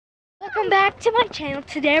welcome back to my channel.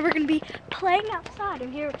 Today we're going to be playing outside.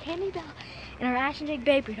 I'm here with Candy Bell and our Ash and Jake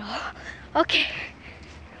baby doll. Okay,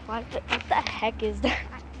 what the heck is that?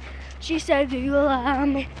 She said, do you allow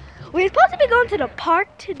me? We're supposed to be going to the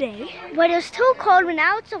park today. But it was too cold, but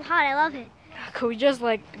now it's so hot. I love it. Could we just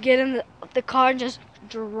like get in the car and just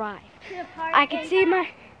drive? I can see my...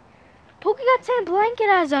 Pookie got the same blanket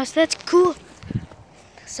as us. That's cool.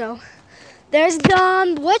 So, there's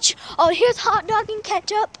Don. Oh, here's Hot Dog and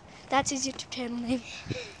Ketchup. That's his YouTube channel name.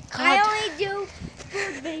 I only do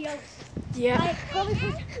food videos. Yeah.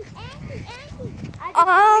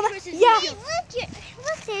 Yeah.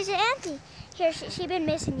 Look, there's your auntie. Here, she been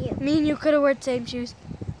missing you. Me and you could have worn the same shoes.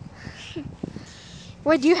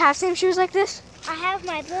 Wait, do you have same shoes like this? I have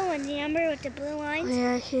my blue one, remember, with the blue lines?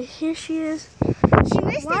 Yeah, here she is. She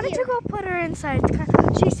missed Why don't you go put her inside?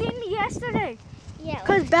 She seen me yesterday. Yeah.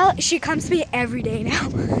 Because Bella, she comes to me every day now.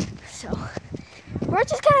 So, we're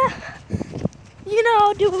just gonna, you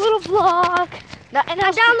know, do a little vlog. And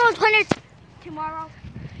I'll download 100 tomorrow.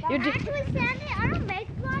 You're Actually, Sandy, I don't make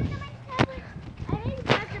vlogs on my tablet. I didn't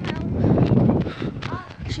talk about.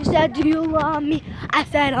 She said, do you love me? I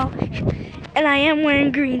said, oh. And I am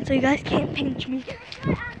wearing green, so you guys can't pinch me.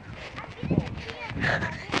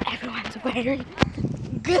 Everyone's wearing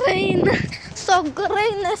green. So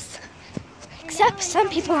greenness. Except some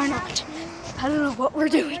people are not. I don't know what we're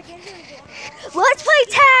doing. Let's play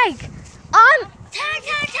tag. Tag.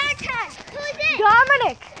 Who is it?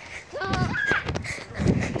 Dominic.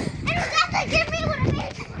 And exactly, give me what I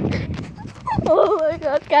made. Oh my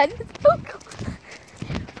God, guys, it's so cool.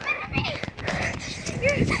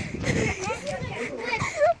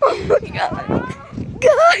 Oh my God,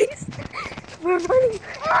 guys, we're running.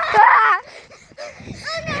 Ah!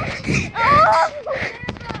 Oh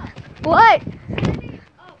no! What?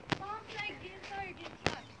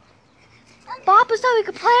 Papa said we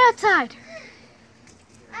could play outside.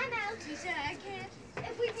 I'm out. He said I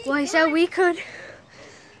can't. Well, he said we could.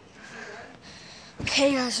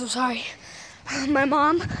 Okay, guys, I'm sorry. My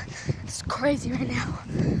mom is crazy right now.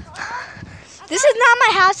 This is not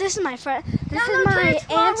my house. This is my friend. This is my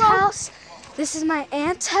aunt's house. This is my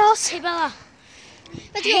aunt's house. Hey, Bella.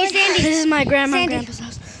 Let's Hey, go, Sandy. This is my grandma and grandpa's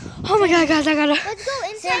house. Oh my God, guys, I gotta. Let's go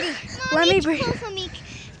inside. Mom, Let me breathe.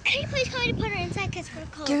 Can you please come and put her inside because we're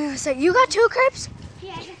cold? Give me a sec. You got 2 cribs?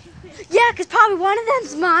 Yeah, I got 2 cribs. Yeah, because probably one of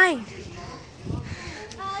them's mine.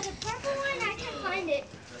 The purple one, I can't find it.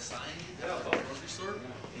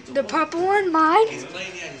 The purple one, mine?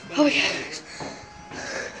 Oh, yeah.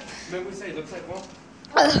 Remember we say it looks like one?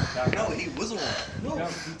 No, he was one. No.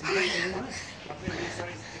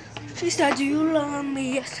 She said, do you love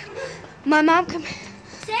me? Yes. My mom come.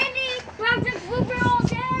 Sandy, we're out to Blooper all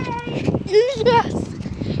day. Yes.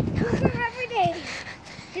 Blooper every day.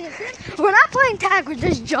 We're not playing tag, we're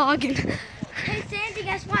just jogging. Hey, Sandy,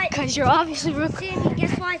 guess what? Because you're obviously real. Sandy,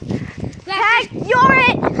 guess what? Tag, you're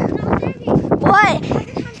it. No, Sandy. What?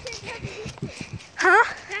 Huh?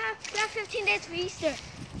 We have 15 days for Easter.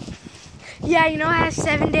 Yeah, you know I have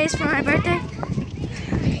 7 days for my birthday. We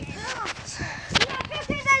have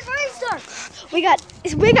 15 days for Easter.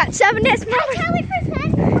 We got 7 days for my birthday. Kelly for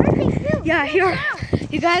Sandy's birthday too. Yeah, here.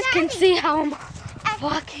 You guys can see how I'm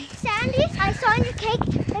walking. Sandy, I saw in your cake.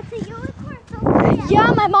 It's a unicorn. So pretty.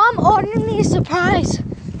 Yeah, my mom ordered me a surprise.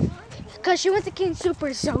 Because she went to King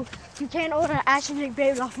Supers, so you can't order Ash and Jake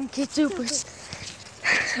baby doll from King Supers.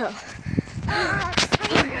 So.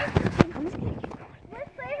 What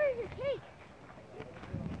flavor is your cake?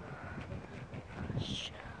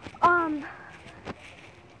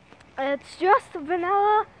 It's just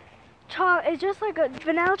vanilla it's just like a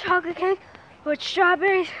vanilla chocolate cake with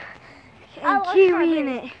strawberries and kiwi in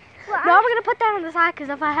it. Well, No, we're gonna put that on the side because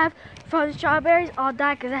if I have frozen strawberries, I'll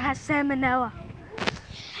die because it has salmonella.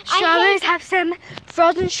 Strawberries have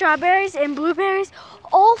frozen strawberries and blueberries,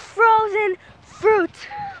 all frozen fruit.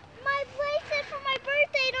 My bracelet for my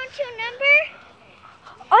birthday, don't you remember?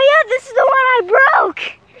 Oh yeah, this is the one I broke.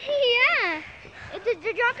 Yeah. The jumpy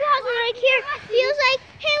house is right here. He was like,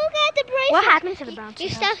 hey, look at the bracelet. What happened to the bouncy Your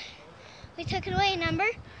house? stuff. We took it away, remember?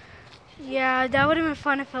 Yeah, that would have been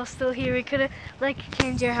fun if it was still here. We could have like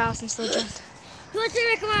changed your house and still just. What's the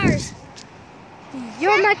Rick Myers?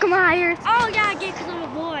 You're Michael Myers. Oh, yeah, I get because I'm a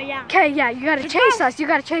boy, yeah. Okay, yeah, you gotta chase us. You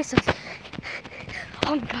gotta chase us.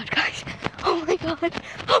 Oh my God, guys. Oh my God.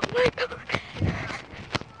 Oh my God.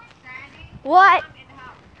 What?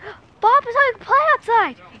 Bob is like play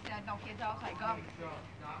outside.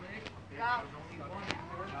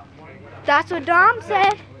 That's what Dom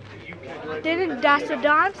said. That's what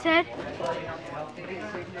Dom said.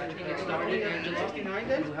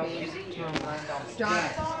 John,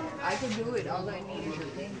 I can do it. All I need is your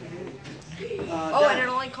thing to do it. Oh, and it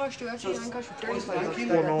only cost you, actually, it only cost you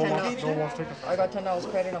 $35. I got $10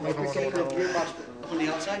 credit on my cricket. On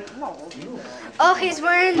the outside? Oh, he's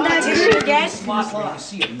wearing that green again.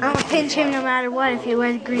 I'm gonna pinch him no matter what if he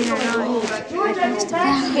wears green or not.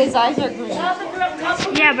 His eyes are green.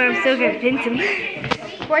 Yeah, but I'm still gonna pinch him.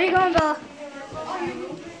 Where are you going, Bella?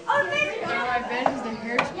 My bed is the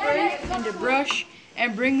hairspray and the brush,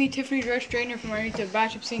 and bring me Tiffany dress straightener from underneath the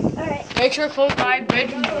bathtub sink. Alright. Make sure close my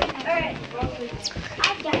bedroom door. Alright.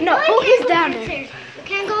 No, Pookie's down there. You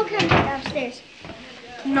can't go downstairs.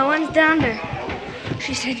 No one's down there.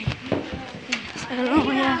 She said, I don't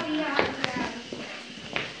know, yeah.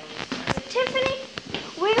 Tiffany,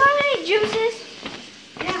 we got any juices?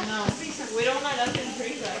 No, we don't let us in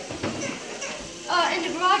free In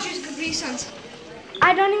the garage is Capri Suns.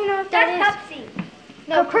 I don't even know if that is. Pepsi.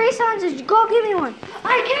 No, Capri Suns is, go give me one.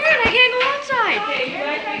 I can't go outside. Okay, you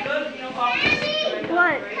guys be good, you know,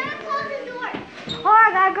 What? Can't close the door. Oh, I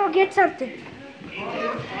gotta go get something.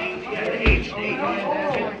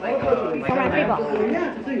 For my people.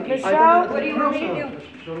 Michelle, what do you want me to do?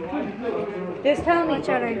 Just tell me. Watch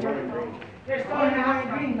out, Angel.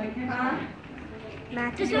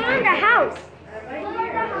 Matthew. Just go in the house.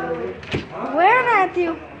 Where,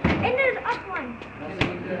 Matthew? In the up one.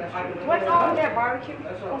 What's all in there, barbecue?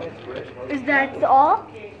 Is that all?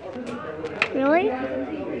 Really?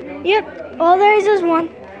 Yep. All there is one.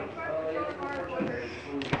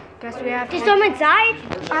 Guess we have to. There's some inside.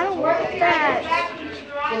 I don't want that.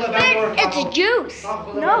 It's a juice.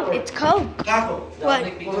 No, it's Coke. What?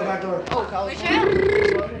 Oh, college.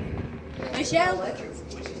 Michelle?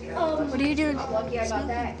 What are you doing? Lucky I got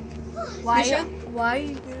that. Why? Michelle? Why are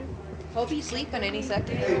you doing? Hope he's sleeping any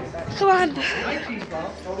second. Come on.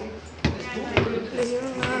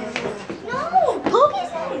 No,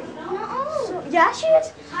 Pookie's in. No. Yeah, she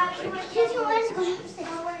is. She's the one who's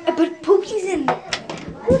upstairs. But Pookie's in there.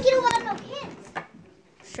 Pookie don't want no kids.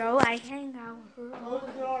 So I hang out with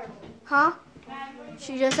her. Huh?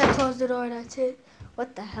 She just said close the door, that's it.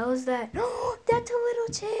 What the hell is that? Oh, that's a little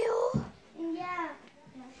tail. Yeah.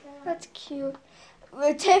 That's cute.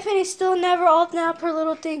 Tiffany still never opened up her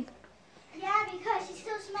little thing. Yeah, because she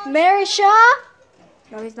still smells. Mary Shaw?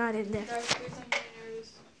 No, he's not in there.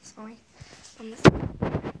 Sorry. She's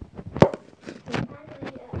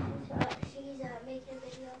making a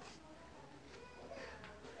video.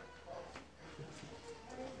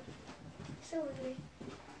 So weird.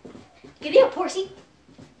 Giddy up, horsey.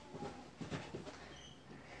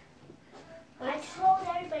 I told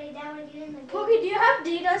everybody that when you in the Pookie, do you have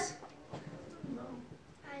Adidas?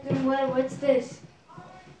 I Then what's this?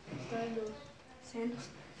 Sandals.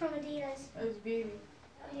 from Adidas. It's baby.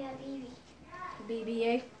 Oh yeah, BB.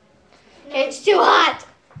 BBA. It's too hot.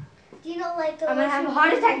 Do you know like the? I'm gonna have a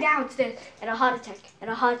heart attack downstairs. And a heart attack. And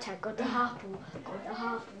a heart attack. Go to the hospital. Go to the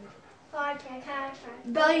hospital. Heart attack, heart attack.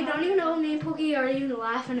 Bella, you don't even know what me and Pookie are even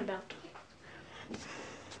laughing about.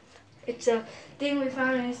 It's a thing we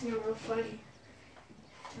found on Instagram real funny.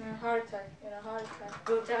 And a heart attack. And a heart attack.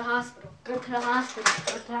 Go to the hospital. Go to the hospital.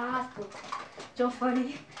 Go to the hospital. So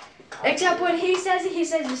funny. Except when he says it, he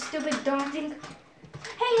says the stupid dumb thing.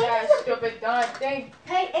 Hey, Yeah, ain't this stupid dumb thing.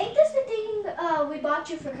 the thing we bought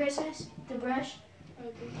you for Christmas? The brush?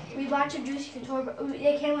 We bought you Juicy Couture.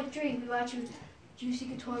 It came with 3. We bought you Juicy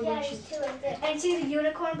Couture Yeah, brushes. there's 2 of them. And see the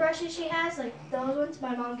unicorn brushes she has? Like those ones?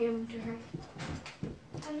 My mom gave them to her.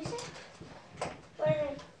 Let me see. What are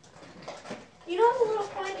they? You know the little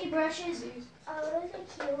pointy brushes? Oh, those are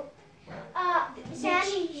cute.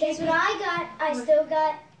 Sandy, that's what I got. I still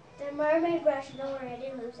got the mermaid brush. Don't worry, I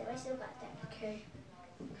didn't lose it. I still got that. Okay.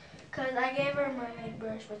 Because I gave her a mermaid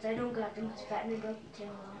brush, but I don't got them because Fatman broke the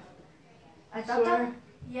tail off. I thought that.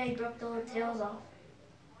 Yeah, he broke the little tails off.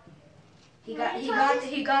 He got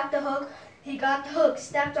the hook. He got the hook,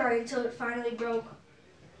 stepped on it until it finally broke.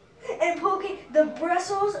 And Pookie, the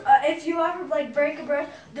bristles, if you ever like break a brush,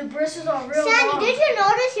 the bristles are real long. Sandy, did you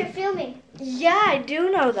notice you're filming? Yeah, I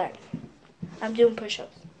do know that. I'm doing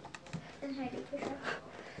push-ups. And how do you push up?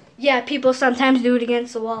 Yeah, people sometimes do it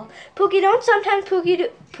against the wall. Don't sometimes people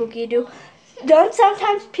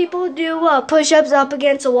do push-ups up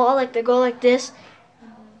against the wall, like they go like this?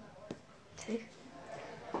 See?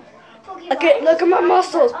 Pookie, Okay, look at my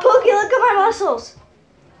muscles. Pookie, look at my muscles.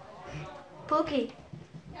 Pookie.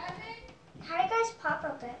 How do you guys pop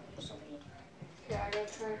up that? Yeah, I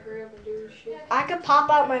gotta try to hurry up and do this shit. I could pop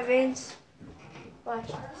out my veins.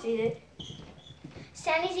 Watch, see it?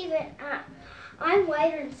 Sandy's even. I'm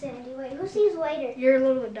whiter than Sandy. Wait, who seems whiter? You're a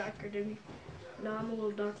little bit darker than me. No, I'm a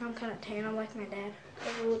little darker. I'm kind of tan. I'm like my dad.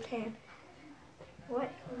 I'm a little tan.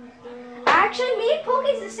 What? Actually, me and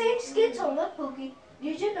Pookie's the same skin tone. Look, Pookie.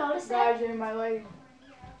 Did you notice that? Guys in my leg.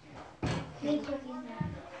 Me cookies now.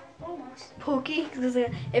 Almost. Pookie, 'cause,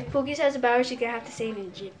 if Pookie says about her, she's gonna have to say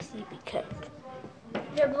in Gypsy because.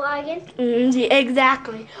 They're vlogging. Yeah,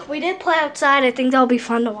 exactly. We did play outside. I think that'll be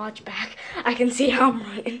fun to watch back. I can see how I'm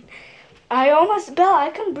running. Bella, I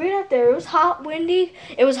couldn't breathe out there. It was hot, windy.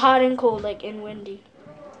 It was hot and cold, like, and windy.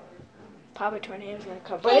 Probably tornado's gonna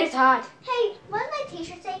come, but it's hot. Hey, what does my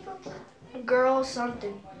t-shirt say, Pookie? Girl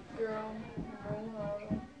something. Girl.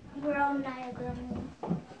 Girl night, girl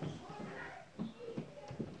moon.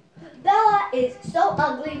 Bella is so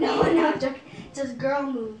ugly. No, I'm joking. It says girl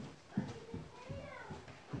move.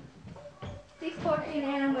 These Porky and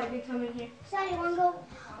Anna might be coming here. Sonny, wanna go?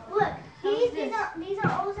 Look, these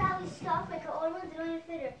are old Sally's stuff, like her old ones that don't even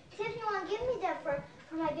fit her. Tiffany wanna give me that for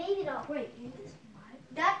my baby doll. Wait, is this mine?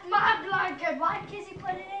 That's my blanket. Why did Kizzy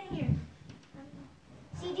put it in here?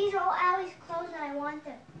 See, these are all Allie's clothes and I want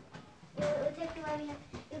them. Tiffany, let me have.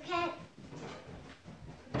 You can't